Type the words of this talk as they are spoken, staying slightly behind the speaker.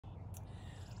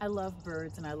I love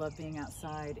birds and I love being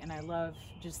outside, and I love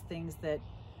just things that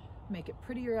make it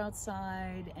prettier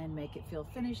outside and make it feel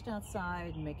finished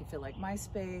outside and make it feel like my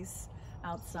space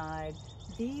outside.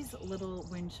 These little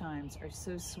wind chimes are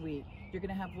so sweet. You're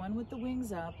gonna have one with the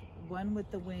wings up, one with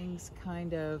the wings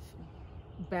kind of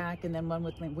back, and then one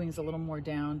with wings a little more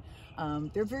down.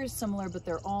 They're very similar, but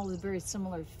they're all a very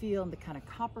similar feel, and the kind of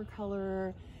copper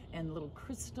color and little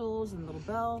crystals and little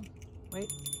bell.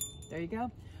 Wait, there you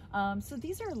go. So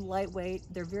these are lightweight.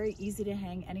 They're very easy to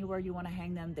hang anywhere you want to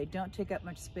hang them. They don't take up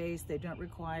much space. They don't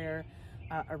require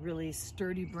a really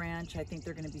sturdy branch. I think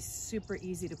they're going to be super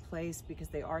easy to place because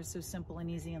they are so simple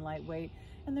and easy and lightweight,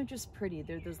 and they're just pretty.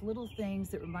 They're those little things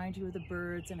that remind you of the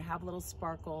birds and have a little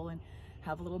sparkle and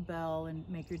have a little bell and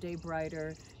make your day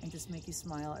brighter and just make you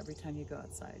smile every time you go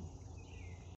outside.